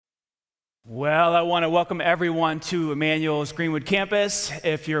Well, I want to welcome everyone to Emmanuel's Greenwood campus.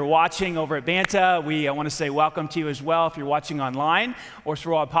 If you're watching over at Banta, I want to say welcome to you as well. If you're watching online or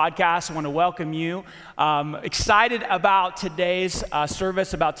through our podcast, I want to welcome you. Excited about today's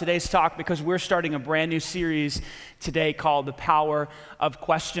service, about today's talk, because we're starting a brand new series today called The Power of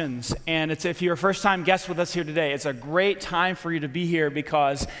Questions. And if you're a first-time guest with us here today, it's a great time for you to be here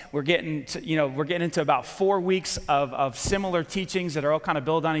because we're getting into about 4 weeks of similar teachings that are all kind of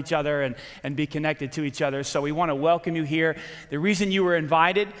build on each other and be connected to each other. So we want to welcome you here. The reason you were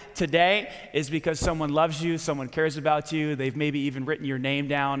invited today is because someone loves you, someone cares about you. They've maybe even written your name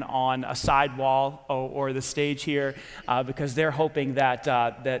down on a side wall or the stage here because they're hoping that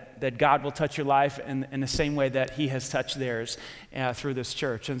God will touch your life in the same way that He has touched theirs through this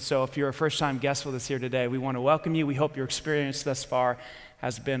church. And so if you're a first-time guest with us here today, we want to welcome you. We hope your experience thus far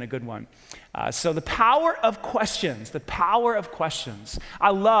has been a good one. So the power of questions, I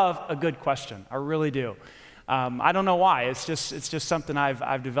love a good question. I really do. I don't know why. It's just something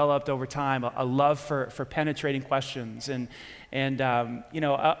I've developed over time, a love for penetrating questions. And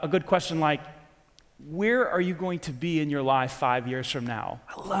a good question like, where are you going to be in your life 5 years from now?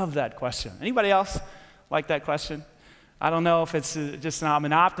 I love that question. Anybody else like that question? I don't know if it's just I'm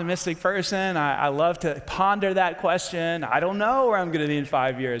an optimistic person. I love to ponder that question. I don't know where I'm going to be in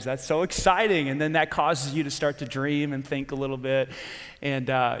 5 years. That's so exciting. And then that causes you to start to dream and think a little bit. And,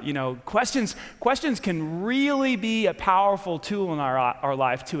 questions can really be a powerful tool in our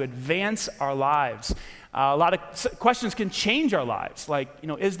life to advance our lives. A lot of questions can change our lives. Like,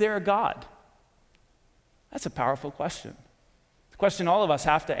 is there a God? That's a powerful question. It's a question all of us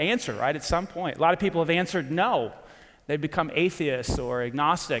have to answer, right, at some point. A lot of people have answered no. They've become atheists or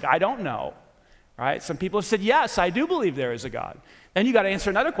agnostic. I don't know, right? Some people have said, yes, I do believe there is a God. Then you got to answer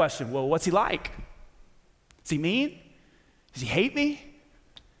another question. Well, what's He like? Is He mean? Does He hate me?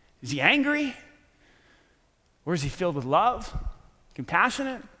 Is He angry? Or is He filled with love,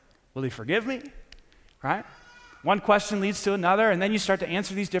 compassionate? Will He forgive me, right? One question leads to another, and then you start to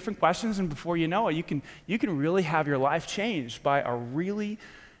answer these different questions, and before you know it, you can really have your life changed by a really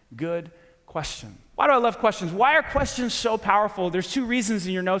good question. Why do I love questions? Why are questions so powerful? There's two reasons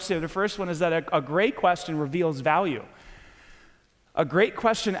in your notes there. The first one is that a great question reveals value. A great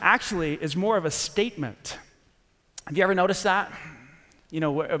question actually is more of a statement. Have you ever noticed that?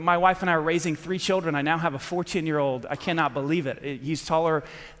 My wife and I are raising 3 children. I now have a 14-year-old. I cannot believe it. He's taller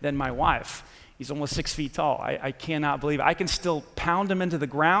than my wife. He's almost 6 feet tall. I cannot believe it. I can still pound him into the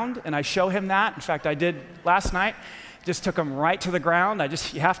ground, and I show him that. In fact, I did last night. Just took him right to the ground.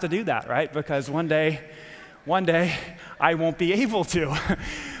 You have to do that, right? Because one day I won't be able to.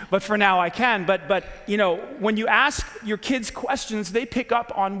 But for now I can. But when you ask your kids questions, they pick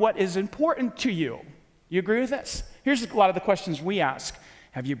up on what is important to you. You agree with this? Here's a lot of the questions we ask.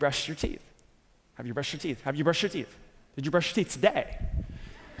 Have you brushed your teeth? Have you brushed your teeth? Have you brushed your teeth? Did you brush your teeth today?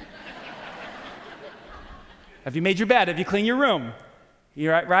 Have you made your bed? Have you cleaned your room?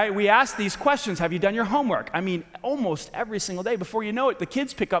 You're right? We ask these questions. Have you done your homework? I mean, almost every single day. Before you know it, the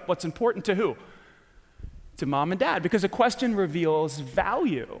kids pick up what's important to who? To mom and dad, because a question reveals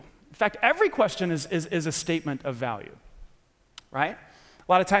value. In fact, every question is a statement of value, right?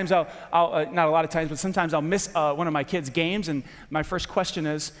 A lot of times not a lot of times, but sometimes I'll miss one of my kids' games, and my first question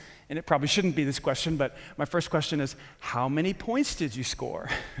is, and it probably shouldn't be this question, but my first question is, how many points did you score?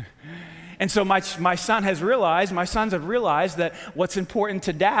 And so my sons have realized that what's important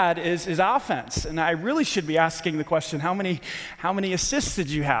to dad is offense. And I really should be asking the question, how many assists did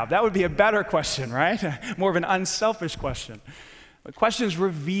you have? That would be a better question, right? More of an unselfish question. But questions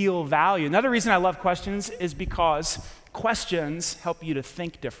reveal value. Another reason I love questions is because questions help you to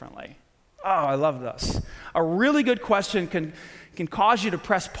think differently. Oh, I love this. A really good question can cause you to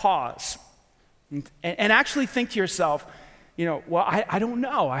press pause and actually think to yourself, well, I don't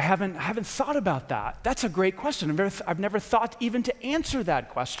know. I haven't thought about that. That's a great question. I've never thought even to answer that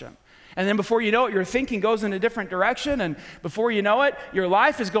question. And then before you know it, your thinking goes in a different direction. And before you know it, your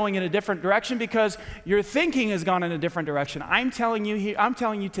life is going in a different direction because your thinking has gone in a different direction. I'm telling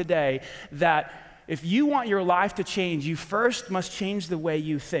you today that if you want your life to change, you first must change the way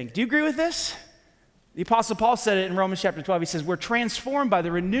you think. Do you agree with this? The Apostle Paul said it in Romans chapter 12. He says, we're transformed by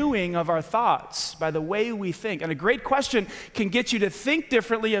the renewing of our thoughts, by the way we think. And a great question can get you to think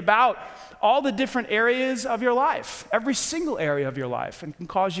differently about all the different areas of your life, every single area of your life, and can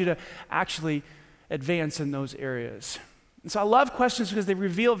cause you to actually advance in those areas. And so I love questions because they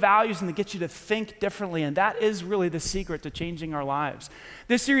reveal values and they get you to think differently, and that is really the secret to changing our lives.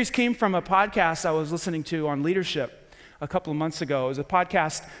 This series came from a podcast I was listening to on leadership a couple of months ago. It was a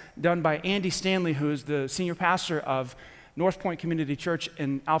podcast done by Andy Stanley, who is the senior pastor of North Point Community Church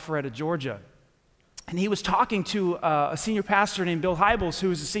in Alpharetta, Georgia. And he was talking to a senior pastor named Bill Hybels,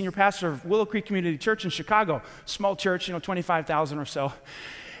 who is a senior pastor of Willow Creek Community Church in Chicago, small church, 25,000 or so.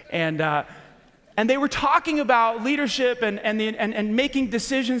 And they were talking about leadership and making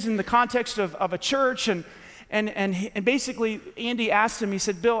decisions in the context of a church. And basically, Andy asked him, he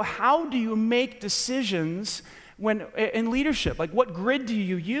said, Bill, how do you make decisions in leadership? Like, what grid do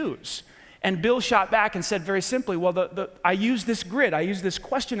you use? And Bill shot back and said very simply, well, I use this grid. I use this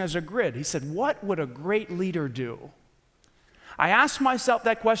question as a grid. He said, what would a great leader do? I ask myself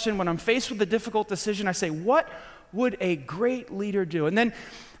that question when I'm faced with a difficult decision. I say, what would a great leader do? And then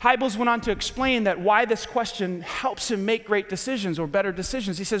Hybels went on to explain that why this question helps him make great decisions or better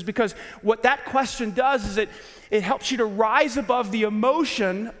decisions. He says, because what that question does is it helps you to rise above the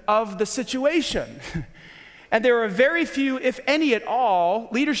emotion of the situation. And there are very few, if any at all,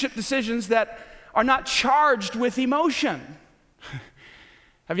 leadership decisions that are not charged with emotion.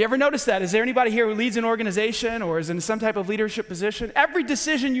 Have you ever noticed that? Is there anybody here who leads an organization or is in some type of leadership position? Every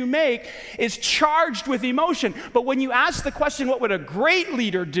decision you make is charged with emotion. But when you ask the question, what would a great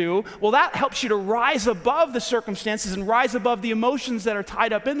leader do? Well, that helps you to rise above the circumstances and rise above the emotions that are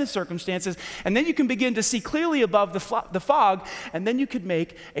tied up in the circumstances. And then you can begin to see clearly above the fog, and then you could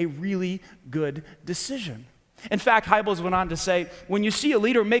make a really good decision. In fact, Hybels went on to say, when you see a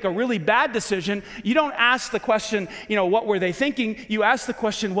leader make a really bad decision, you don't ask the question, what were they thinking? You ask the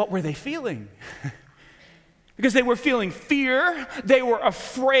question, what were they feeling? Because they were feeling fear, they were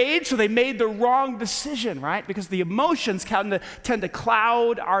afraid, so they made the wrong decision, right? Because the emotions tend to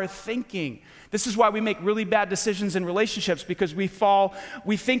cloud our thinking. This is why we make really bad decisions in relationships, because we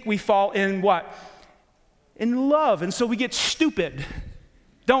think we fall in what? In love, and so we get stupid,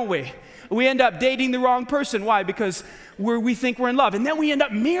 don't we? We end up dating the wrong person. Why? Because we think we're in love. And then we end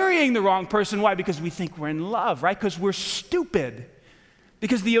up marrying the wrong person. Why? Because we think we're in love, right? Because we're stupid.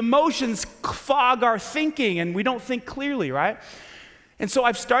 Because the emotions fog our thinking and we don't think clearly, right? And so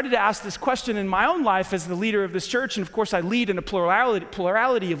I've started to ask this question in my own life as the leader of this church. And of course, I lead in a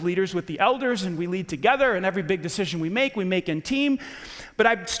plurality of leaders with the elders, and we lead together. And every big decision we make in team. But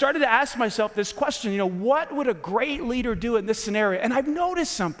I've started to ask myself this question, what would a great leader do in this scenario? And I've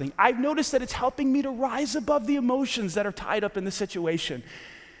noticed something. I've noticed that it's helping me to rise above the emotions that are tied up in the situation.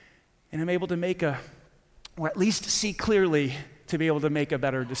 And I'm able to or at least see clearly to be able to make a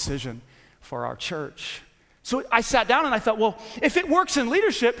better decision for our church. So I sat down and I thought, well, if it works in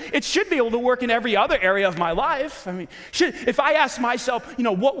leadership, it should be able to work in every other area of my life. I mean, if I ask myself,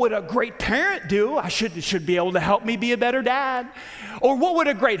 what would a great parent do? I should be able to help me be a better dad. Or what would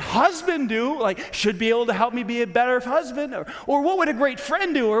a great husband do? Should be able to help me be a better husband. Or what would a great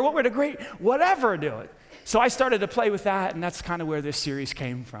friend do? Or what would a great whatever do? So I started to play with that, and that's kind of where this series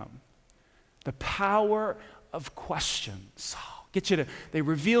came from. The power of questions. They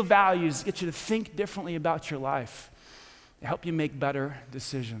reveal values, get you to think differently about your life. They help you make better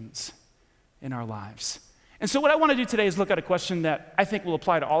decisions in our lives. And so what I want to do today is look at a question that I think will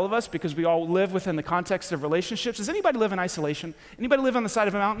apply to all of us because we all live within the context of relationships. Does anybody live in isolation? Anybody live on the side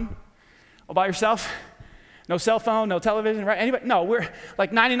of a mountain? All by yourself? No cell phone, no television, right? Anybody? No, we're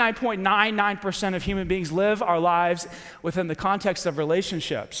like 99.99% of human beings live our lives within the context of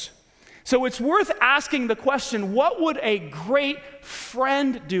relationships. So it's worth asking the question, what would a great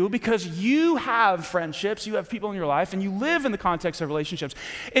friend do? Because you have friendships, you have people in your life, and you live in the context of relationships.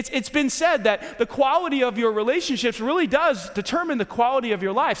 It's been said that the quality of your relationships really does determine the quality of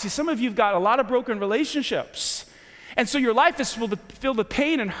your life. See, some of you have got a lot of broken relationships. And so your life is filled with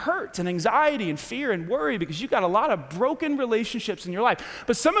pain and hurt and anxiety and fear and worry because you've got a lot of broken relationships in your life.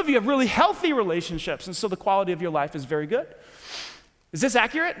 But some of you have really healthy relationships, and so the quality of your life is very good. Is this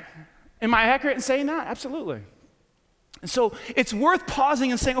accurate? Am I accurate in saying that? Absolutely. And so it's worth pausing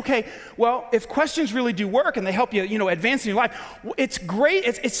and saying, okay, well, if questions really do work and they help you, advance in your life, it's great.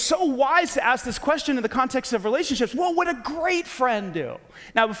 It's so wise to ask this question in the context of relationships. What would a great friend do?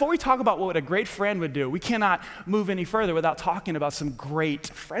 Now, before we talk about what a great friend would do, we cannot move any further without talking about some great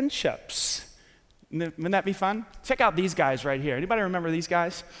friendships. Wouldn't that be fun? Check out these guys right here. Anybody remember these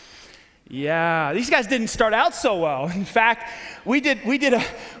guys? Yeah, these guys didn't start out so well. In fact, we did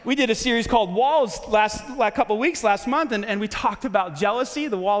a series called Walls last couple of weeks last month, and we talked about jealousy,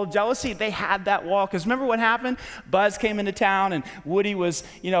 the wall of jealousy. They had that wall because remember what happened? Buzz came into town, and Woody was,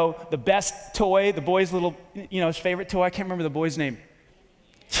 the best toy, the boy's little, his favorite toy. I can't remember the boy's name.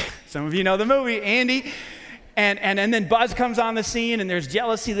 Some of you know the movie, Andy. And then Buzz comes on the scene, and there's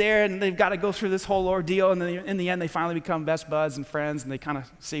jealousy there, and they've got to go through this whole ordeal, and then in the end, they finally become best buds and friends, and they kind of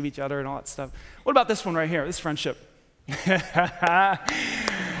save each other and all that stuff. What about this one right here, this friendship?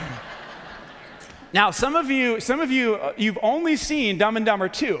 Now, some of you, you've only seen Dumb and Dumber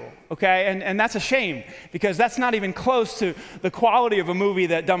 2, okay? And that's a shame, because that's not even close to the quality of a movie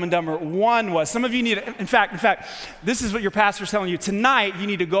that Dumb and Dumber 1 was. Some of you need, in fact, this is what your pastor's telling you. Tonight, you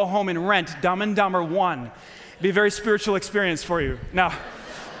need to go home and rent Dumb and Dumber 1. It'd be a very spiritual experience for you. Now,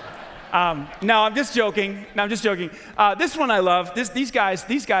 no, I'm just joking. This one I love. These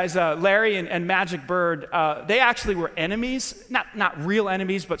guys, Larry and Magic Bird, they actually were enemies. Not real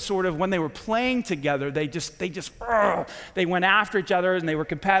enemies, but sort of when they were playing together, they went after each other, and they were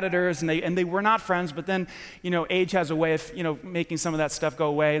competitors, and they were not friends. But then, age has a way of making some of that stuff go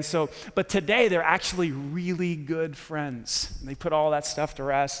away. And so, but today they're actually really good friends. And they put all that stuff to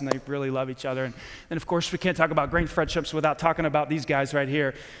rest, and they really love each other. And then, of course, we can't talk about great friendships without talking about these guys right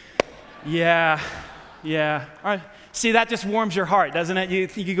here. Yeah. All right. See, that just warms your heart, doesn't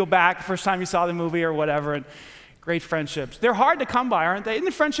it? You go back the first time you saw the movie or whatever, and great friendships. They're hard to come by, aren't they?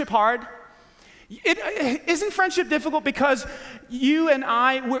 Isn't friendship hard? Isn't friendship difficult because you and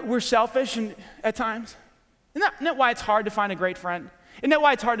we're selfish at times? Isn't that why it's hard to find a great friend? Isn't that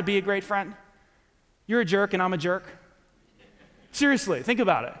why it's hard to be a great friend? You're a jerk and I'm a jerk. Seriously, think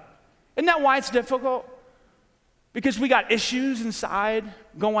about it. Isn't that why it's difficult? Because we got issues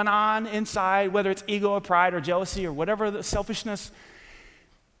going on inside, whether it's ego or pride or jealousy or whatever the selfishness.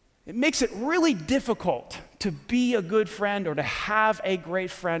 It makes it really difficult to be a good friend or to have a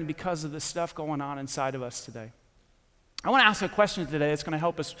great friend because of the stuff going on inside of us today. I want to ask a question today that's going to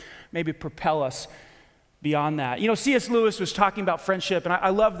help us maybe propel us beyond that. C.S. Lewis was talking about friendship, and I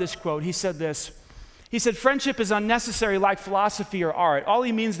love this quote. He said this. He said, "Friendship is unnecessary like philosophy or art." All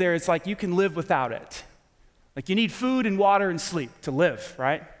he means there is like you can live without it. Like you need food and water and sleep to live,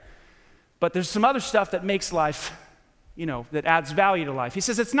 right? But there's some other stuff that makes life, that adds value to life. He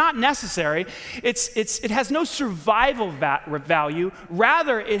says it's not necessary. It has no survival value.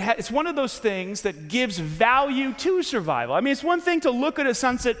 Rather, it's one of those things that gives value to survival. I mean, it's one thing to look at a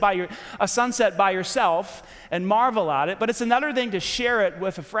sunset by yourself and marvel at it, but it's another thing to share it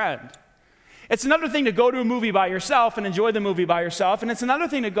with a friend. It's another thing to go to a movie by yourself and enjoy the movie by yourself, and it's another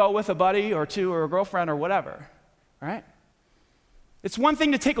thing to go with a buddy or two or a girlfriend or whatever, right? It's one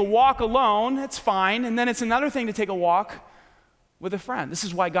thing to take a walk alone, it's fine, and then it's another thing to take a walk with a friend. This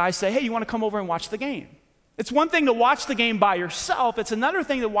is why guys say, "Hey, you want to come over and watch the game?" It's one thing to watch the game by yourself, it's another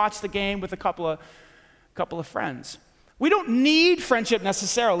thing to watch the game with a couple of friends. We don't need friendship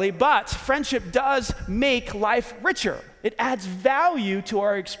necessarily, but friendship does make life richer. It adds value to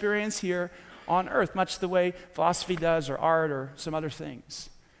our experience here on earth, much the way philosophy does, or art, or some other things.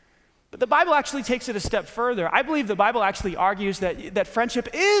 But the Bible actually takes it a step further. I believe the Bible actually argues that friendship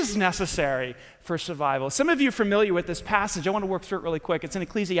is necessary for survival. Some of you are familiar with this passage. I want to work through it really quick. It's in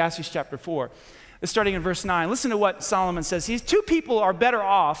Ecclesiastes chapter 4. It's starting in verse 9. Listen to what Solomon says. Two people are better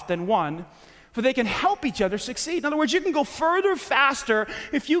off than one, for they can help each other succeed. In other words, you can go further faster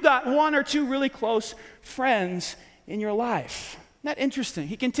if you got one or two really close friends in your life. Isn't that interesting?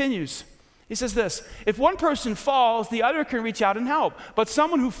 He continues. He says this, "If one person falls, the other can reach out and help. But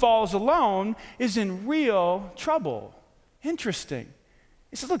someone who falls alone is in real trouble." Interesting.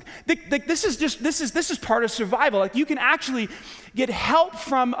 He says, look, this is part of survival. Like you can actually get help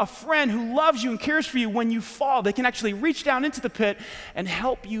from a friend who loves you and cares for you when you fall. They can actually reach down into the pit and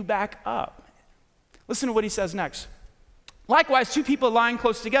help you back up. Listen to what he says next. "Likewise, two people lying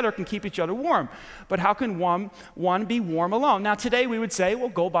close together can keep each other warm. But how can one be warm alone?" Now, today we would say, well,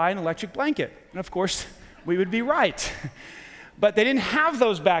 go buy an electric blanket. And of course, we would be right. But they didn't have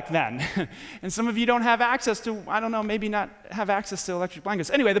those back then. And some of you don't have access to, maybe not have access to electric blankets.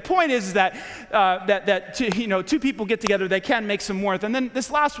 Anyway, the point is that two people get together, they can make some warmth. And then this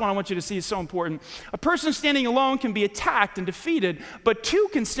last one I want you to see is so important. "A person standing alone can be attacked and defeated, but two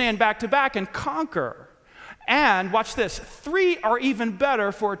can stand back to back and conquer. And, watch this, three are even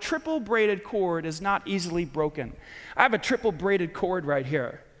better, for a triple braided cord is not easily broken." I have a triple braided cord right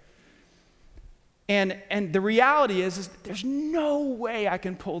here. And the reality is there's no way I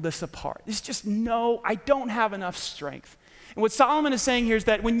can pull this apart. There's just I don't have enough strength. And what Solomon is saying here is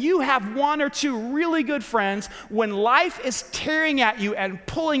that when you have one or two really good friends, when life is tearing at you and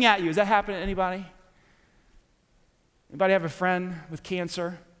pulling at you, does that happen to anybody? Anybody have a friend with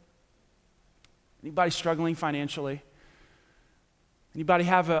cancer? Anybody struggling financially? Anybody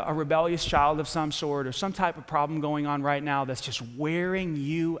have a rebellious child of some sort or some type of problem going on right now that's just wearing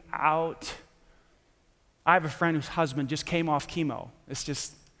you out? I have a friend whose husband just came off chemo. It's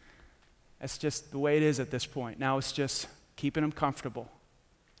just the way it is at this point. Now it's just keeping him comfortable.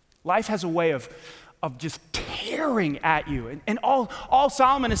 Life has a way of just tearing at you. And all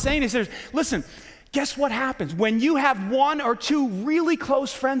Solomon is saying is, listen, Guess what happens? When you have one or two really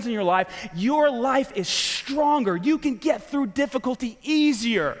close friends in your life is stronger. You can get through difficulty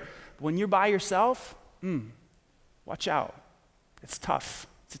easier. But when you're by yourself, watch out. It's tough.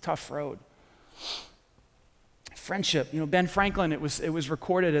 It's a tough road. Friendship. Ben Franklin, it was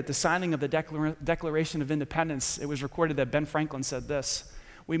recorded at the signing of the Declaration of Independence. It was recorded that Ben Franklin said this: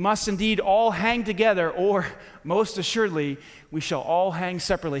 "We must indeed all hang together, or most assuredly, we shall all hang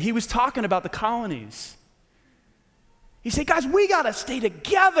separately." He was talking about the colonies. He said, guys, we got to stay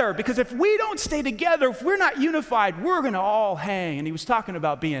together, because if we don't stay together, if we're not unified, we're going to all hang. And he was talking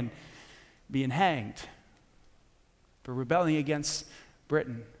about being hanged for rebelling against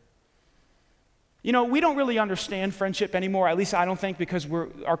Britain. We don't really understand friendship anymore, at least I don't think, because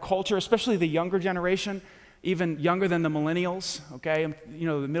our culture, especially the younger generation, even younger than the millennials, okay,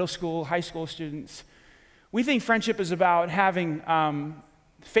 the middle school, high school students, we think friendship is about having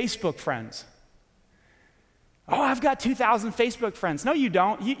Facebook friends. Oh, I've got 2,000 Facebook friends. No, you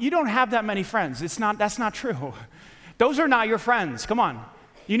don't. You don't have that many friends. That's not true. Those are not your friends. Come on.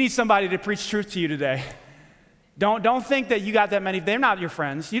 You need somebody to preach truth to you today. Don't think that you got that many. They're not your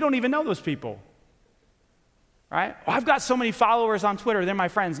friends. You don't even know those people. Right? Oh, I've got so many followers on Twitter. They're my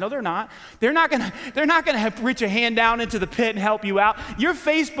friends. No, they're not. They're not gonna reach a hand down into the pit and help you out. Your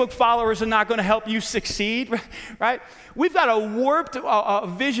Facebook followers are not going to help you succeed, right? We've got a warped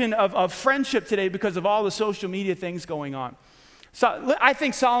vision of friendship today because of all the social media things going on. So I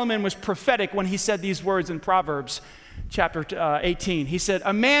think Solomon was prophetic when he said these words in Proverbs chapter 18. He said,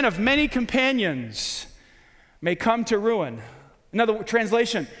 "A man of many companions may come to ruin." Another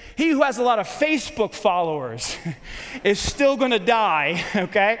translation, he who has a lot of Facebook followers is still going to die,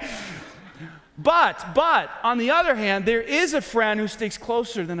 okay? But, on the other hand, there is a friend who sticks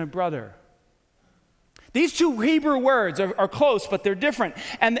closer than a brother. These two Hebrew words are close, but they're different.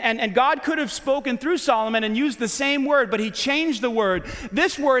 And God could have spoken through Solomon and used the same word, but he changed the word.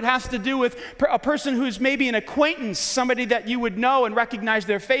 This word has to do with a person who's maybe an acquaintance, somebody that you would know and recognize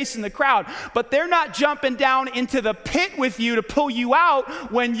their face in the crowd. But they're not jumping down into the pit with you to pull you out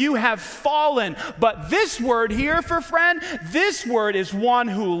when you have fallen. But this word here for friend, this word is one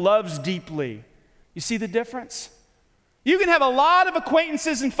who loves deeply. You see the difference? You can have a lot of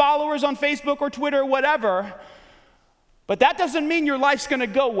acquaintances and followers on Facebook or Twitter or whatever, but that doesn't mean your life's going to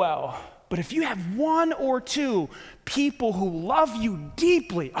go well. But if you have one or two people who love you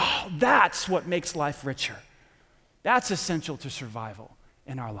deeply, that's what makes life richer. That's essential to survival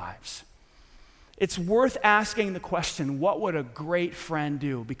in our lives. It's worth asking the question, what would a great friend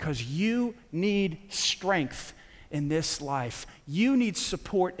do? Because you need strength in this life. You need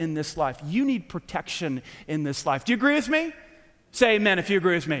support in this life. You need protection in this life. Do you agree with me? Say amen if you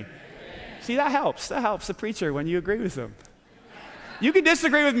agree with me. Amen. See, that helps. That helps the preacher when you agree with him. You can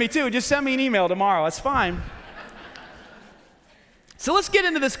disagree with me too. Just send me an email tomorrow. That's fine. So let's get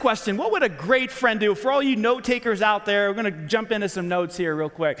into this question. What would a great friend do? For all you note takers out there, we're going to jump into some notes here real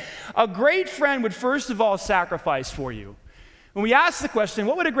quick. A great friend would first of all sacrifice for you. When we ask the question,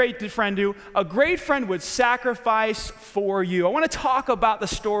 what would a great friend do? A great friend would sacrifice for you. I want to talk about the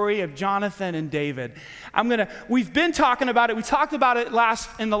story of Jonathan and David. We've been talking about it. We talked about it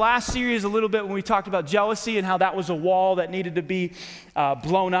in the last series a little bit when we talked about jealousy and how that was a wall that needed to be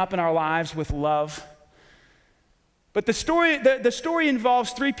blown up in our lives with love. But the story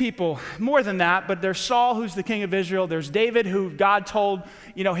involves three people, more than that, but there's Saul, who's the king of Israel. There's David, who God told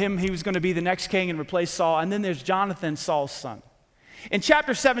him he was going to be the next king and replace Saul. And then there's Jonathan, Saul's son. In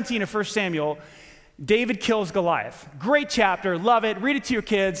chapter 17 of 1 Samuel, David kills Goliath. Great chapter, love it. Read it to your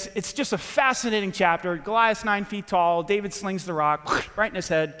kids. It's just a fascinating chapter. Goliath's 9 feet tall. David slings the rock right in his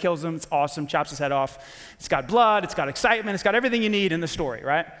head, kills him. It's awesome, chops his head off. It's got blood, it's got excitement, it's got everything you need in the story,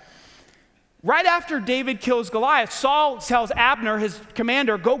 right? Right after David kills Goliath, Saul tells Abner, his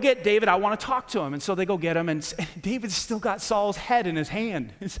commander, go get David, I want to talk to him. And so they go get him, and David's still got Saul's head in his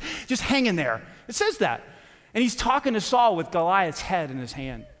hand. It's just hanging there. It says that. And he's talking to Saul with Goliath's head in his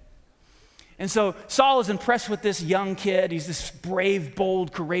hand. And so Saul is impressed with this young kid. He's this brave,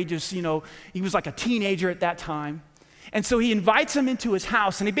 bold, courageous, he was like a teenager at that time. And so he invites him into his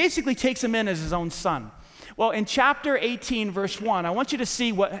house, and he basically takes him in as his own son. Well, in chapter 18, verse 1, I want you to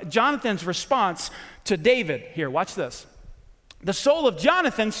see what Jonathan's response to David. Here, watch this. The soul of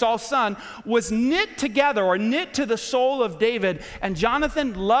Jonathan, Saul's son, was knit together or knit to the soul of David, and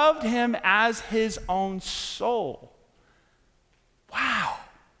Jonathan loved him as his own soul. Wow.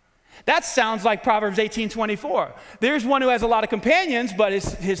 That sounds like Proverbs 18:24. There's one who has a lot of companions, but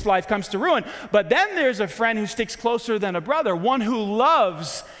his life comes to ruin. But then there's a friend who sticks closer than a brother, one who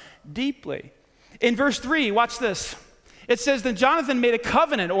loves deeply. In verse 3, watch this. It says that Jonathan made a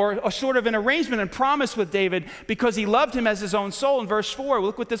covenant or a sort of an arrangement and promise with David because he loved him as his own soul. In verse 4,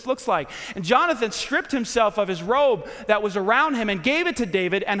 look what this looks like. And Jonathan stripped himself of his robe that was around him and gave it to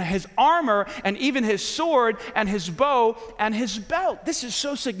David, and his armor and even his sword and his bow and his belt. This is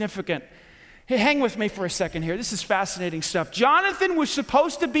so significant. Hey, hang with me for a second here. This is fascinating stuff. Jonathan was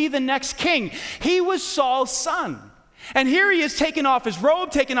supposed to be the next king. He was Saul's son. And here he is taking off his robe,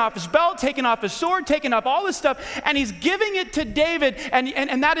 taking off his belt, taking off his sword, taking off all this stuff, and he's giving it to David.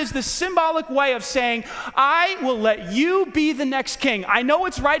 And that is the symbolic way of saying, I will let you be the next king. I know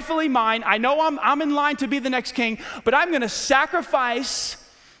it's rightfully mine. I know I'm in line to be the next king, but I'm going to sacrifice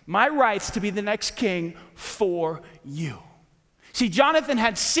my rights to be the next king for you. See, Jonathan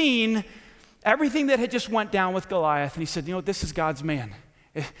had seen everything that had just went down with Goliath, and he said, this is God's man.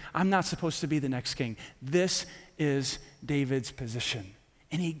 I'm not supposed to be the next king. This is David's position.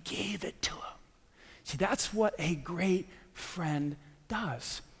 And he gave it to him. See, that's what a great friend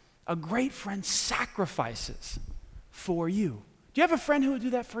does. A great friend sacrifices for you. Do you have a friend who would do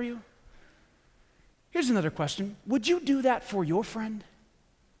that for you? Here's another question. Would you do that for your friend?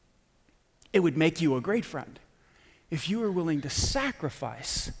 It would make you a great friend if you were willing to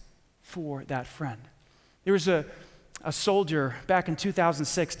sacrifice for that friend. There was a soldier back in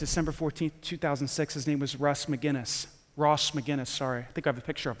 2006, December 14th, 2006. His name was Ross McGinnis, I think I have a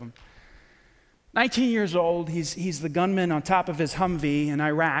picture of him. 19 years old. He's the gunman on top of his Humvee in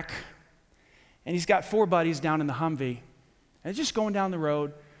Iraq. And he's got 4 buddies down in the Humvee. And just going down the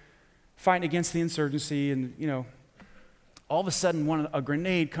road, fighting against the insurgency. And, all of a sudden, a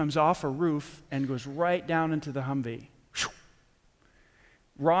grenade comes off a roof and goes right down into the Humvee.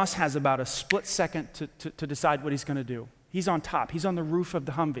 Ross has about a split second to decide what he's going to do. He's on top. He's on the roof of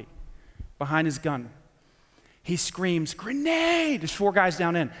the Humvee behind his gun. He screams, "Grenade!" There's 4 guys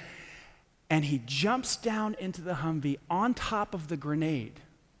down in. And he jumps down into the Humvee on top of the grenade,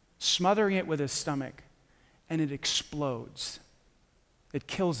 smothering it with his stomach, and it explodes. It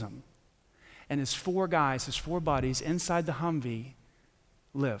kills him. And his 4 buddies inside the Humvee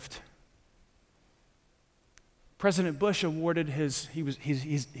lived. President Bush awarded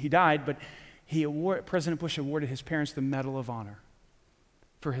he died, but President Bush awarded his parents the Medal of Honor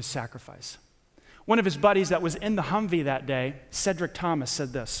for his sacrifice. One of his buddies that was in the Humvee that day, Cedric Thomas,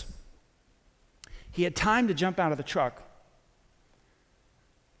 said this. He had time to jump out of the truck.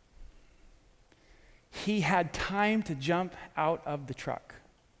 He had time to jump out of the truck.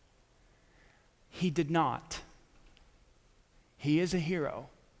 He did not. He is a hero.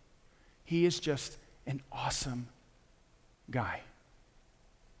 He is just an awesome guy.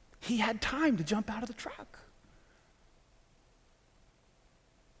 He had time to jump out of the truck.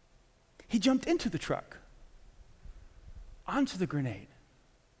 He jumped into the truck, onto the grenade,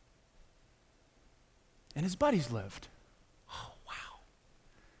 and his buddies lived. Oh, wow.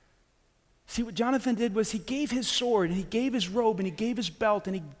 See, what Jonathan did was he gave his sword, and he gave his robe, and he gave his belt,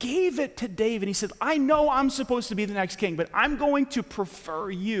 and he gave it to David. He said, I know I'm supposed to be the next king, but I'm going to prefer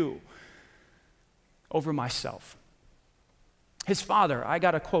you over myself. His father, I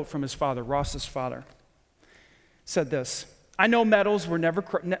got a quote from his father, Ross's father, said this, I know medals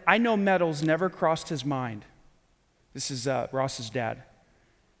never crossed his mind. This is Ross's dad.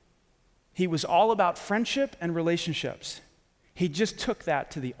 He was all about friendship and relationships. He just took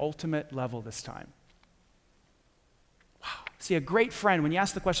that to the ultimate level this time. Wow. See, a great friend, when you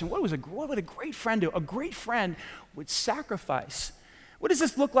ask the question, what would a great friend do? A great friend would sacrifice. What does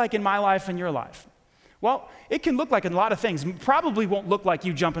this look like in my life and your life? Well, it can look like a lot of things. Probably won't look like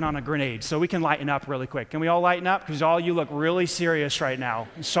you jumping on a grenade, so we can lighten up really quick. Can we all lighten up? Because all you look really serious right now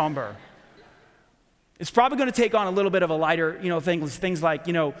and somber. It's probably going to take on a little bit of a lighter, things like,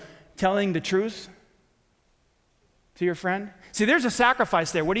 telling the truth to your friend. See, there's a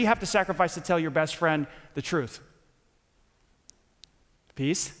sacrifice there. What do you have to sacrifice to tell your best friend the truth?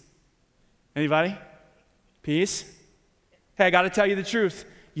 Peace? Anybody? Peace? Hey, I got to tell you the truth.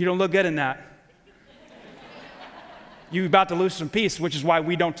 You don't look good in that. You're about to lose some peace, which is why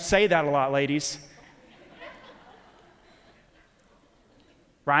we don't say that a lot, ladies.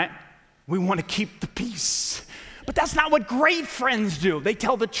 Right? We want to keep the peace. But that's not what great friends do. They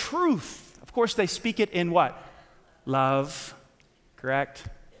tell the truth. Of course, they speak it in what? Love. Correct?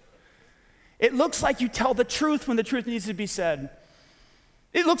 It looks like you tell the truth when the truth needs to be said.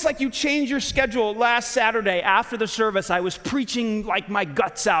 It looks like you changed your schedule. Last Saturday after the service, I was preaching like my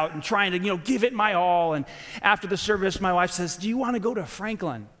guts out and trying to, give it my all. And after the service, my wife says, do you want to go to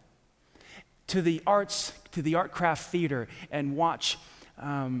Franklin to the Art Craft Theater and watch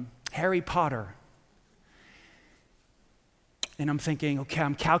Harry Potter? And I'm thinking, okay,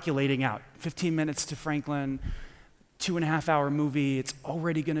 I'm calculating out 15 minutes to Franklin, 2.5-hour movie. It's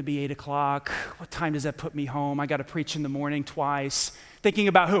already going to be 8 o'clock. What time does that put me home? I got to preach in the morning twice. Thinking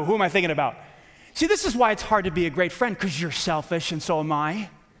about who? Who am I thinking about? See, this is why it's hard to be a great friend, because you're selfish and so am I.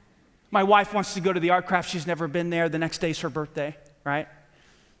 My wife wants to go to the art craft. She's never been there. The next day's her birthday, right?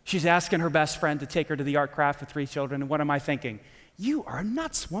 She's asking her best friend to take her to the art craft with 3 children. And what am I thinking? You are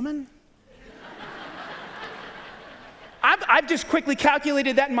nuts, woman. I've just quickly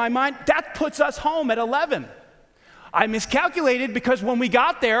calculated that in my mind. That puts us home at 11. I miscalculated because when we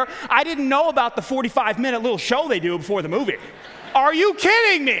got there, I didn't know about the 45-minute little show they do before the movie. Are you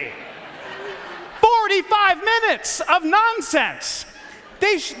kidding me? 45 minutes of nonsense.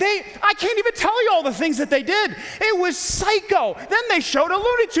 I can't even tell you all the things that they did. It was psycho. Then they showed a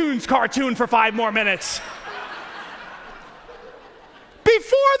Looney Tunes cartoon for 5 more minutes.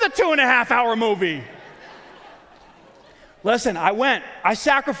 Before the 2.5-hour movie. Listen, I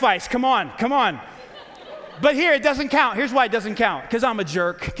sacrificed. Come on. But here, it doesn't count. Here's why it doesn't count, because I'm a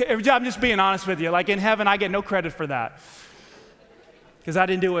jerk. I'm just being honest with you. Like in heaven, I get no credit for that, because I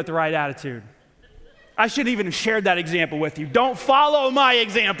didn't do it with the right attitude. I shouldn't even have shared that example with you. Don't follow my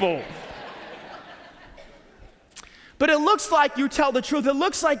example. But it looks like you tell the truth. It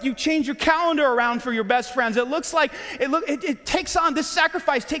looks like you change your calendar around for your best friends. It looks like it takes on, this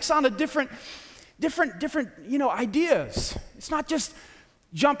sacrifice takes on a different ideas. It's not just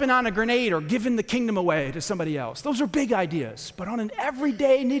jumping on a grenade or giving the kingdom away to somebody else. Those are big ideas. But on an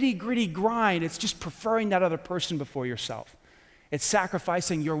everyday nitty-gritty grind, it's just preferring that other person before yourself. It's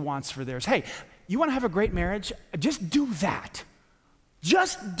sacrificing your wants for theirs. Hey, you want to have a great marriage? Just do that.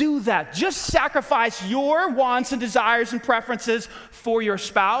 Just do that. Just sacrifice your wants and desires and preferences for your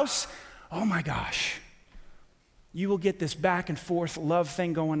spouse. Oh my gosh. You will get this back and forth love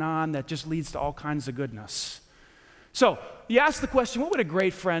thing going on that just leads to all kinds of goodness. So you ask the question, what would a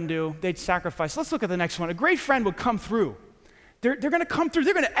great friend do? They'd sacrifice. Let's look at the next one. A great friend would come through. They're going to come through.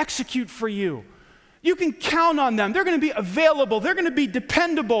 They're going to execute for you. You can count on them. They're going to be available. They're going to be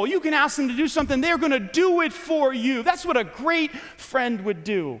dependable. You can ask them to do something. They're going to do it for you. That's what a great friend would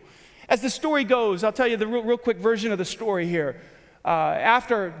do. As the story goes, I'll tell you the real quick version of the story here.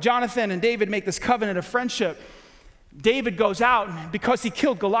 After Jonathan and David make this covenant of friendship, David goes out, and because he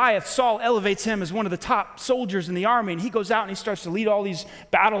killed Goliath, Saul elevates him as one of the top soldiers in the army, and he goes out and he starts to lead all these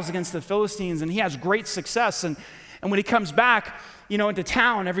battles against the Philistines, and he has great success. And when he comes back, into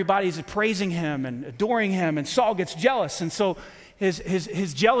town, everybody's praising him and adoring him, and Saul gets jealous, and so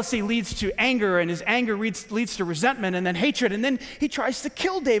his jealousy leads to anger, and his anger leads to resentment and then hatred, and then he tries to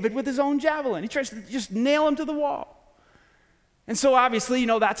kill David with his own javelin. He tries to just nail him to the wall. And so obviously,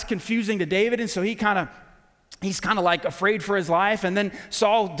 that's confusing to David, and so he's kind of like afraid for his life. And then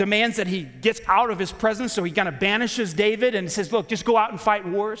Saul demands that he gets out of his presence. So he kind of banishes David and says, look, just go out and fight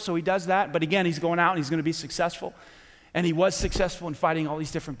wars. So he does that. But again, he's going out and he's going to be successful. And he was successful in fighting all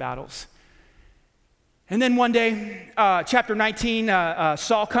these different battles. And then one day, chapter 19,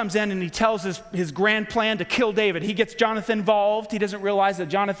 Saul comes in and he tells his grand plan to kill David. He gets Jonathan involved. He doesn't realize that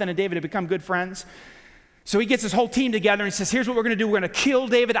Jonathan and David have become good friends. So he gets his whole team together and he says, here's what we're going to do. We're going to kill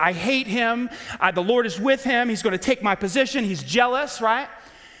David. I hate him. The Lord is with him. He's going to take my position. He's jealous, right?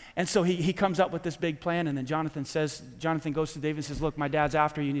 And so he comes up with this big plan. And then Jonathan goes to David and says, look, my dad's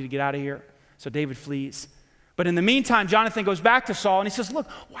after you. You need to get out of here. So David flees. But in the meantime, Jonathan goes back to Saul and he says, look,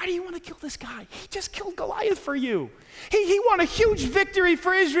 why do you want to kill this guy? He just killed Goliath for you. He won a huge victory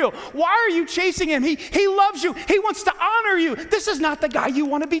for Israel. Why are you chasing him? He loves you. He wants to honor you. This is not the guy you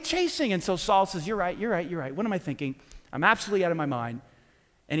want to be chasing. And so Saul says, you're right. What am I thinking? I'm absolutely out of my mind.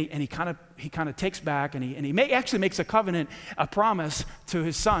 And he kind of takes back and he actually makes a covenant, a promise to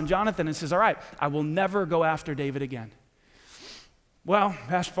his son, Jonathan, and says, all right, I will never go after David again. Well,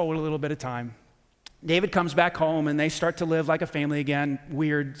 fast forward a little bit of time. David comes back home and they start to live like a family again.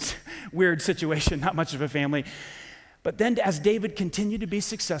 Weird situation, not much of a family. But then as David continued to be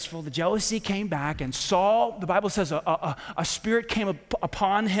successful, the jealousy came back, and Saul, the Bible says, a spirit came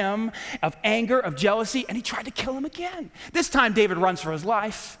upon him of anger, of jealousy, and he tried to kill him again. This time David runs for his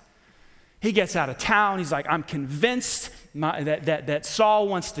life. He gets out of town. He's like, I'm convinced that Saul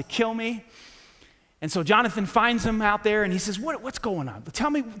wants to kill me. And so Jonathan finds him out there and he says, what's going on?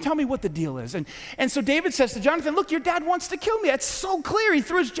 Tell me what the deal is. And so David says to Jonathan, look, your dad wants to kill me. It's so clear. He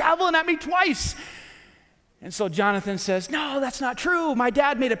threw his javelin at me twice. And so Jonathan says, no, that's not true. My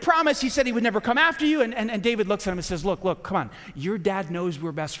dad made a promise. He said he would never come after you. And David looks at him and says, look, come on. Your dad knows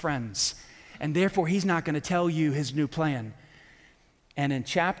we're best friends. And therefore, he's not going to tell you his new plan. And in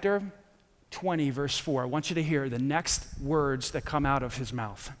chapter 20, verse 4, I want you to hear the next words that come out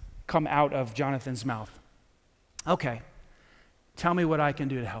of Jonathan's mouth. Okay, tell me what I can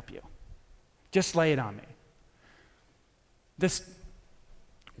do to help you. Just lay it on me. This,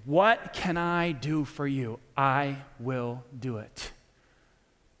 what can I do for you? I will do it.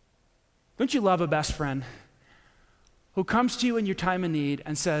 Don't you love a best friend who comes to you in your time of need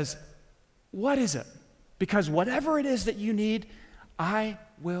and says, what is it? Because whatever it is that you need, I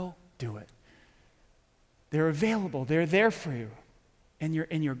will do it. They're available. They're there for you in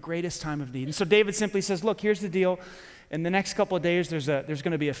your greatest time of need. And so David simply says, look, here's the deal. In the next couple of days, there's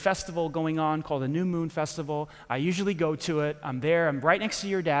going to be a festival going on called the New Moon Festival. I usually go to it. I'm there. I'm right next to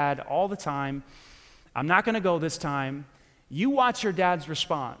your dad all the time. I'm not going to go this time. You watch your dad's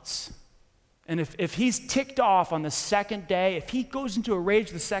response. And if he's ticked off on the second day, if he goes into a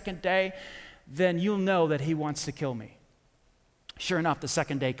rage the second day, then you'll know that he wants to kill me. Sure enough, the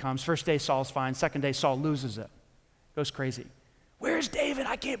second day comes. First day, Saul's fine. Second day, Saul loses it. Goes crazy. Where's David?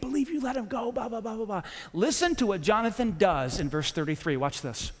 I can't believe you let him go, blah, blah, blah, blah, blah. Listen to what Jonathan does in verse 33. Watch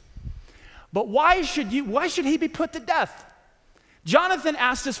this. But why should he be put to death? Jonathan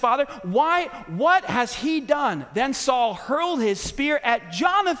asked his father, what has he done? Then Saul hurled his spear at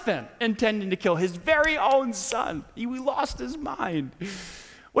Jonathan, intending to kill his very own son. He lost his mind.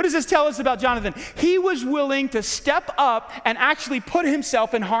 What does this tell us about Jonathan? He was willing to step up and actually put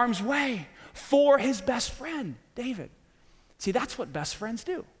himself in harm's way for his best friend, David. See, that's what best friends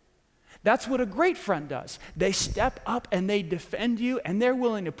do. That's what a great friend does. They step up and they defend you, and they're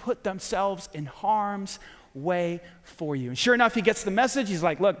willing to put themselves in harm's way for you. And sure enough, he gets the message. He's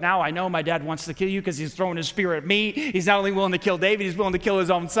like, look, now I know my dad wants to kill you because he's throwing his spear at me. He's not only willing to kill David, he's willing to kill his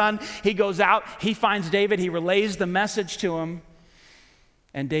own son. He goes out, he finds David, he relays the message to him,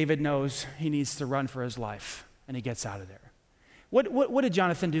 and David knows he needs to run for his life, and he gets out of there. What did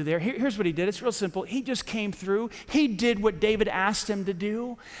Jonathan do there? Here's what he did. It's real simple. He just came through. He did what David asked him to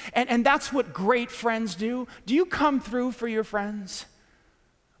do. And that's what great friends do. Do you come through for your friends?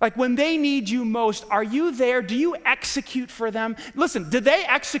 Like when they need you most, are you there? Do you execute for them? Listen, did they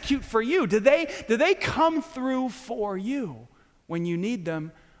execute for you? Did they come through for you when you need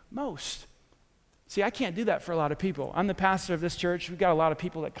them most? See, I can't do that for a lot of people. I'm the pastor of this church. We've got a lot of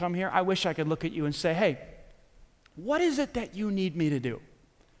people that come here. I wish I could look at you and say, hey, what is it that you need me to do?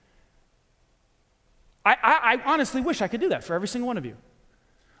 I honestly wish I could do that for every single one of you.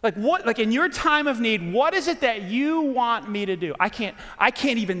 Like in your time of need, what is it that you want me to do? I can't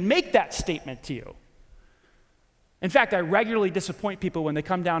even make that statement to you. In fact, I regularly disappoint people when they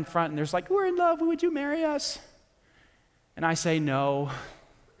come down front and they're like, we're in love, would you marry us? And I say no.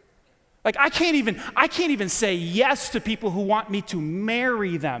 Like I can't even say yes to people who want me to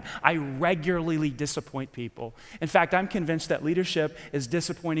marry them. I regularly disappoint people. In fact, I'm convinced that leadership is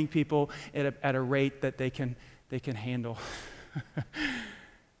disappointing people at a rate that they can handle.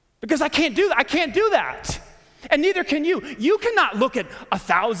 Because I can't do that. And neither can you. You cannot look at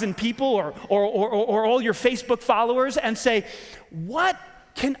 1,000 people or all your Facebook followers and say, what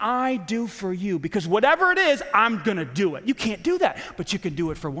can I do for you? Because whatever it is, I'm going to do it. You can't do that, but you can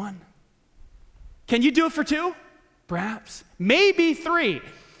do it for one. Can you do it for two? Perhaps. Maybe three.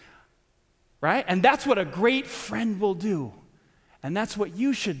 Right? And that's what a great friend will do. And that's what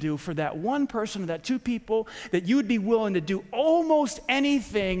you should do for that one person or that two people that you would be willing to do almost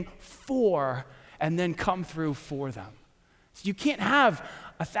anything for and then come through for them. So you can't have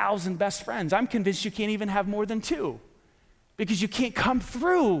 1,000 best friends. I'm convinced you can't even have more than two because you can't come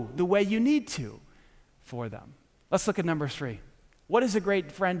through the way you need to for them. Let's look at number 3. What does a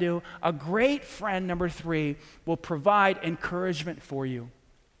great friend do? A great friend, number 3, will provide encouragement for you.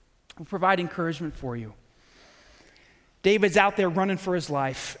 Will provide encouragement for you. David's out there running for his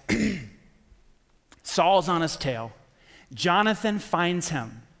life. Saul's on his tail. Jonathan finds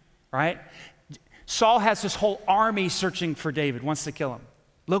him, right? Saul has this whole army searching for David, wants to kill him.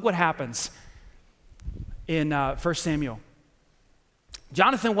 Look what happens in 1 Samuel.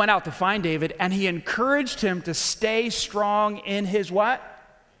 Jonathan went out to find David, and he encouraged him to stay strong in his what?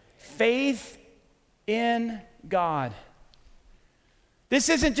 Faith in God. This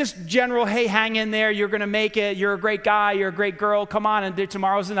isn't just general, hey, hang in there, you're going to make it, you're a great guy, you're a great girl, come on, and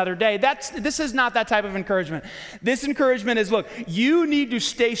tomorrow's another day. This is not that type of encouragement. This encouragement is, look, you need to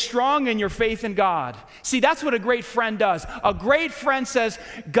stay strong in your faith in God. See, that's what a great friend does. A great friend says,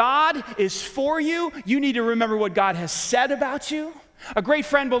 God is for you. You need to remember what God has said about you. A great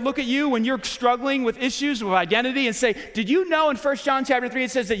friend will look at you when you're struggling with issues with identity and say, did you know in 1 John chapter 3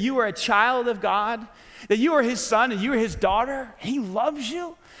 it says that you are a child of God? That you are his son and you are his daughter? He loves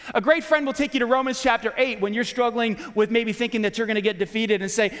you. A great friend will take you to Romans chapter 8 when you're struggling with maybe thinking that you're going to get defeated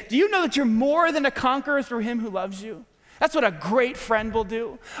and say, do you know that you're more than a conqueror through him who loves you? That's what a great friend will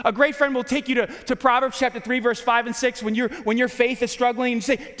do. A great friend will take you to Proverbs chapter 3, verse 5 and 6 when your faith is struggling and you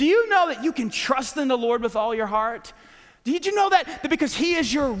say, do you know that you can trust in the Lord with all your heart? Did you know that because he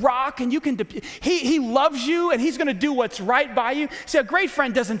is your rock and he loves you and he's going to do what's right by you? See, a great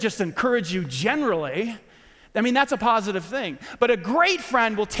friend doesn't just encourage you generally. I mean, that's a positive thing. But a great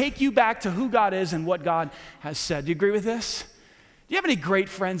friend will take you back to who God is and what God has said. Do you agree with this? Do you have any great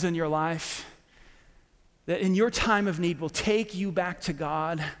friends in your life that in your time of need will take you back to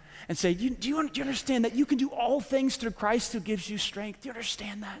God and say, do you understand that you can do all things through Christ who gives you strength? Do you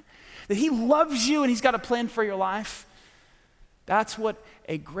understand that? That he loves you and he's got a plan for your life? That's what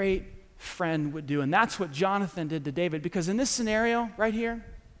a great friend would do. And that's what Jonathan did to David. Because in this scenario right here,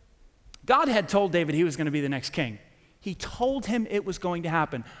 God had told David he was going to be the next king. He told him it was going to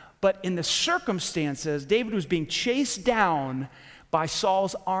happen. But in the circumstances, David was being chased down by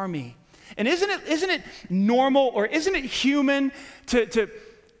Saul's army. And isn't it normal or isn't it human to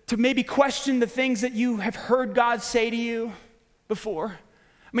maybe question the things that you have heard God say to you before?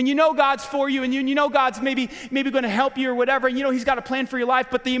 I mean, you know God's for you, and you know God's maybe going to help you or whatever, and you know he's got a plan for your life,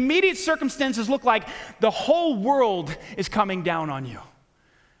 but the immediate circumstances look like the whole world is coming down on you.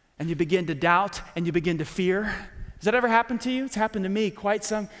 And you begin to doubt, and you begin to fear. Has that ever happened to you? It's happened to me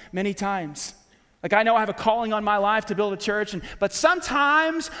quite many times. Like, I know I have a calling on my life to build a church, but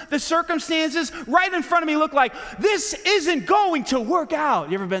sometimes the circumstances right in front of me look like this isn't going to work out.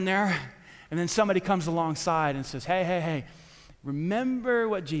 You ever been there? And then somebody comes alongside and says, hey, remember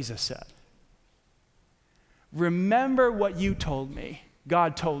what Jesus said. Remember what you told me,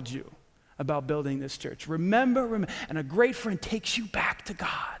 God told you about building this church. Remember, and a great friend takes you back to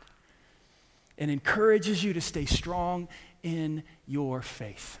God and encourages you to stay strong in your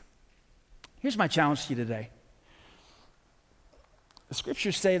faith. Here's my challenge to you today. The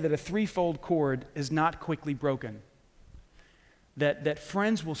scriptures say that a threefold cord is not quickly broken, that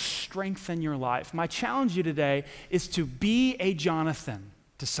friends will strengthen your life. My challenge to you today is to be a Jonathan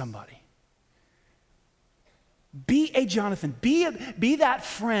to somebody. Be a Jonathan. Be that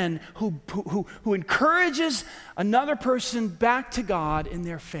friend who encourages another person back to God in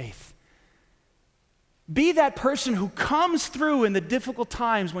their faith. Be that person who comes through in the difficult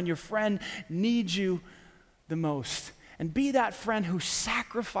times when your friend needs you the most. And be that friend who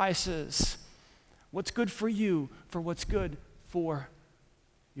sacrifices what's good for you for what's good for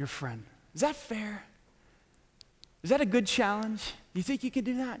your friend. Is that fair? Is that a good challenge? Do you think you can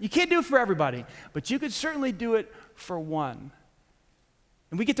do that? You can't do it for everybody, but you could certainly do it for one.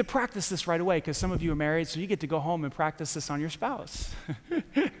 And we get to practice this right away because some of you are married, so you get to go home and practice this on your spouse.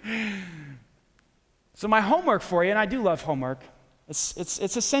 So my homework for you, and I do love homework,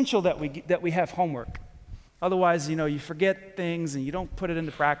 it's essential that we have homework. Otherwise, you forget things and you don't put it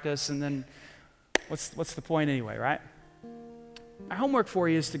into practice, and then what's the point anyway, right? My homework for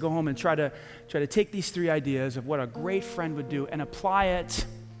you is to go home and try to take these three ideas of what a great friend would do and apply it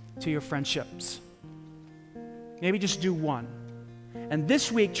to your friendships. Maybe just do one. And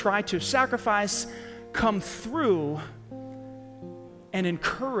this week, try to sacrifice, come through, and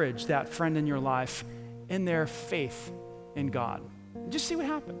encourage that friend in your life in their faith in God. Just see what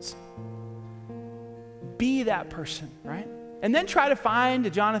happens. Be that person, right? And then try to find a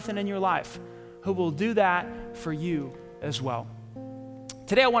Jonathan in your life who will do that for you as well.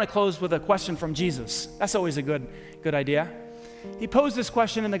 Today I want to close with a question from Jesus. That's always a good idea. He posed this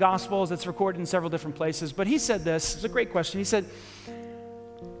question in the Gospels. It's recorded in several different places, but he said this. It's a great question. He said,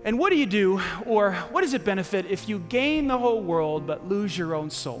 "And what do you do, or what does it benefit if you gain the whole world but lose your own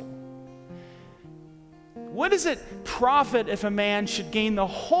soul? What does it profit if a man should gain the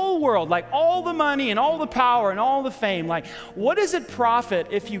whole world, like all the money and all the power and all the fame? Like, what does it profit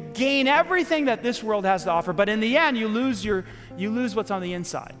if you gain everything that this world has to offer, but in the end you lose what's on the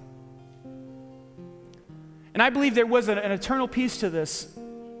inside?" And I believe there was an eternal piece to this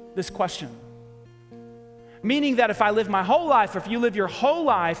question. Meaning that if I live my whole life, or if you live your whole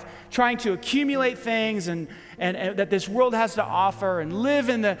life trying to accumulate things and that this world has to offer and live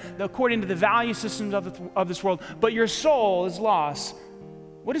according to the value systems of this world, but your soul is lost,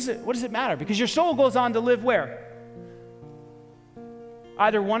 what does it matter? Because your soul goes on to live where?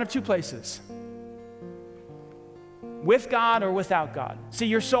 Either one of two places. With God or without God. See,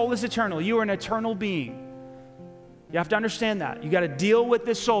 your soul is eternal. You are an eternal being. You have to understand that. You got to deal with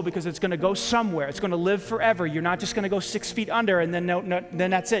this soul because it's going to go somewhere. It's going to live forever. You're not just going to go 6 feet under and then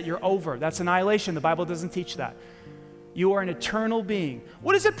then that's it. You're over. That's annihilation. The Bible doesn't teach that. You are an eternal being.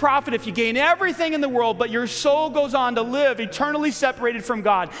 What does it profit if you gain everything in the world, but your soul goes on to live eternally separated from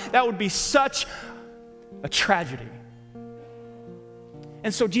God? That would be such a tragedy.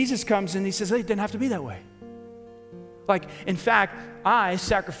 And so Jesus comes and he says, hey, it didn't have to be that way. Like, in fact, I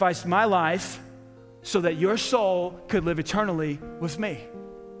sacrificed my life so that your soul could live eternally with me.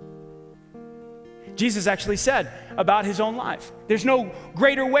 Jesus actually said about his own life, there's no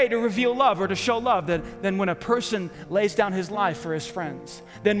greater way to reveal love or to show love than when a person lays down his life for his friends,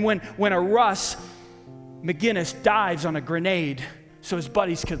 than when a Russ McGinnis dives on a grenade so his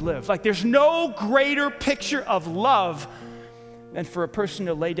buddies could live. Like, there's no greater picture of love than for a person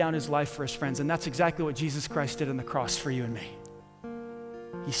to lay down his life for his friends. And that's exactly what Jesus Christ did on the cross for you and me.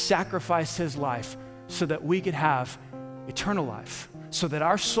 He sacrificed his life so that we could have eternal life, so that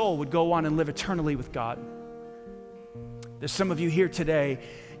our soul would go on and live eternally with God. There's some of you here today,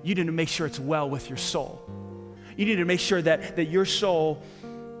 you need to make sure it's well with your soul. You need to make sure that your soul,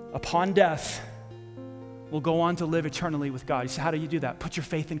 upon death, will go on to live eternally with God. You say, how do you do that? Put your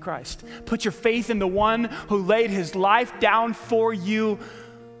faith in Christ. Put your faith in the one who laid his life down for you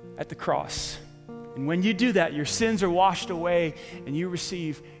at the cross. And when you do that, your sins are washed away and you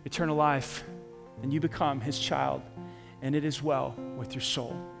receive eternal life and you become his child, and it is well with your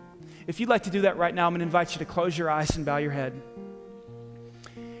soul. If you'd like to do that right now, I'm going to invite you to close your eyes and bow your head.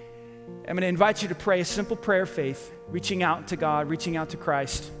 I'm going to invite you to pray a simple prayer of faith, reaching out to God, reaching out to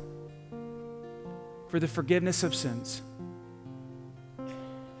Christ for the forgiveness of sins.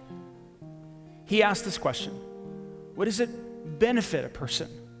 He asked this question: what does it benefit a person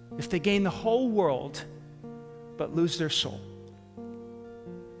if they gain the whole world but lose their soul?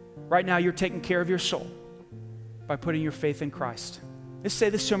 Right now, you're taking care of your soul by putting your faith in Christ. Let's say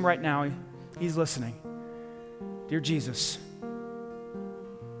this to him right now. He's listening. Dear Jesus,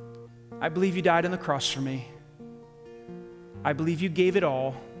 I believe you died on the cross for me. I believe you gave it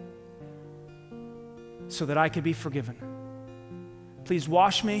all so that I could be forgiven. Please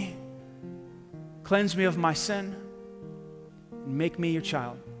wash me, cleanse me of my sin, and make me your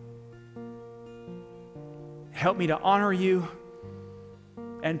child. Help me to honor you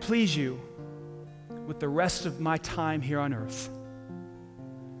and please you with the rest of my time here on earth.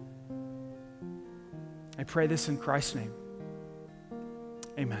 I pray this in Christ's name.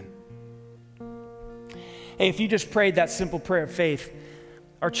 Amen. Hey, if you just prayed that simple prayer of faith,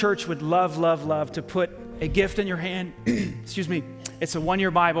 our church would love, love, love to put a gift in your hand. Excuse me. It's a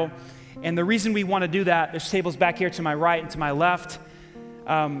one-year Bible. And the reason we want to do that, there's tables back here to my right and to my left.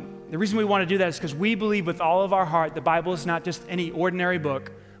 The reason we want to do that is because we believe with all of our heart the Bible is not just any ordinary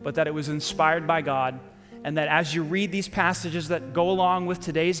book, but that it was inspired by God. And that as you read these passages that go along with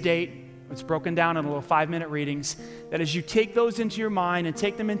today's date, it's broken down in little 5-minute readings, that as you take those into your mind and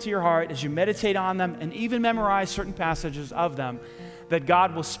take them into your heart, as you meditate on them and even memorize certain passages of them, that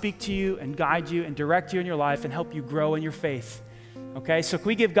God will speak to you and guide you and direct you in your life and help you grow in your faith. Okay, so can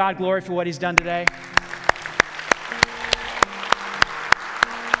we give God glory for what he's done today?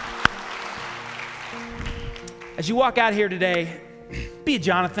 As you walk out here today, be a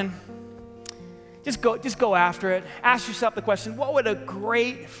Jonathan. Just go after it. Ask yourself the question, what would a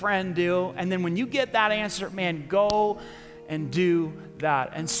great friend do? And then when you get that answer, man, go and do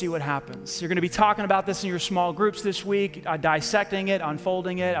that and see what happens. You're going to be talking about this in your small groups this week, dissecting it,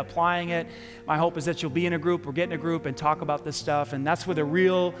 unfolding it, applying it. My hope is that you'll be in a group or get in a group and talk about this stuff, and that's where the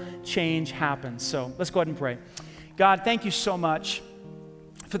real change happens. So let's go ahead and pray. God, thank you so much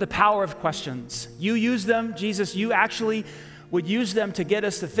for the power of questions. You use them, Jesus, you actually would use them to get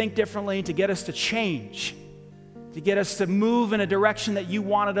us to think differently, to get us to change, to get us to move in a direction that you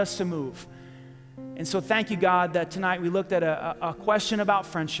wanted us to move. And so thank you, God, that tonight we looked at a question about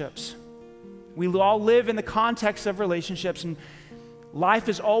friendships. We all live in the context of relationships, and life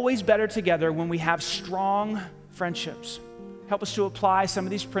is always better together when we have strong friendships. Help us to apply some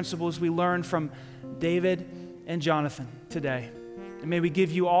of these principles we learned from David and Jonathan today. And may we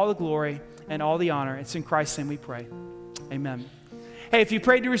give you all the glory and all the honor. It's in Christ's name we pray. Amen. Hey, if you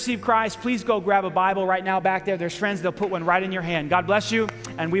prayed to receive Christ, please go grab a Bible right now back there. There's friends, they'll put one right in your hand. God bless you,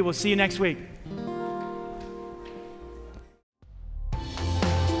 and we will see you next week.